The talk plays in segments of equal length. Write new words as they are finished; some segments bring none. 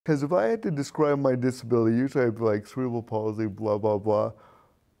Because if I had to describe my disability, usually I'd be like cerebral palsy, blah, blah, blah.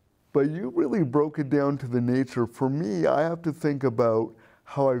 But you really broke it down to the nature. For me, I have to think about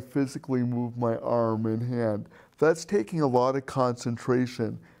how I physically move my arm and hand. That's taking a lot of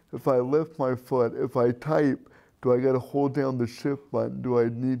concentration. If I lift my foot, if I type, do I got to hold down the shift button? Do I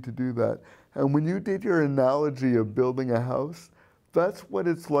need to do that? And when you did your analogy of building a house, that's what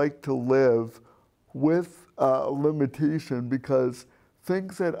it's like to live with a limitation, because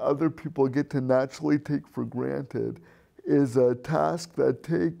things that other people get to naturally take for granted is a task that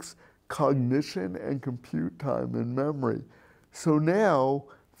takes cognition and compute time and memory. So now,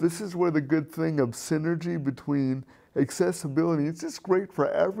 this is where the good thing of synergy between accessibility, it's just great for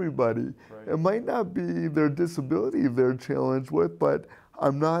everybody. Right. It might not be their disability they're challenged with, but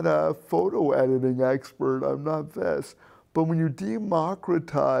I'm not a photo editing expert, I'm not this. But when you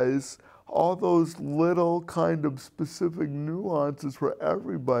democratize all those little kind of specific nuances for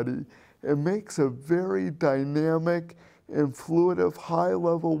everybody, it makes a very dynamic, influitive,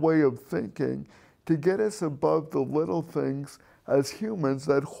 high-level way of thinking to get us above the little things as humans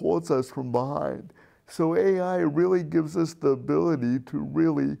that holds us from behind. So AI really gives us the ability to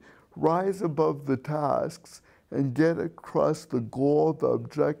really rise above the tasks and get across the goal, the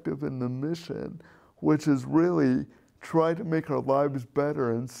objective, and the mission, which is really try to make our lives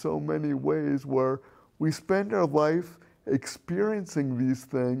better in so many ways, where we spend our life experiencing these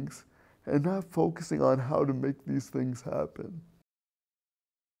things and not focusing on how to make these things happen.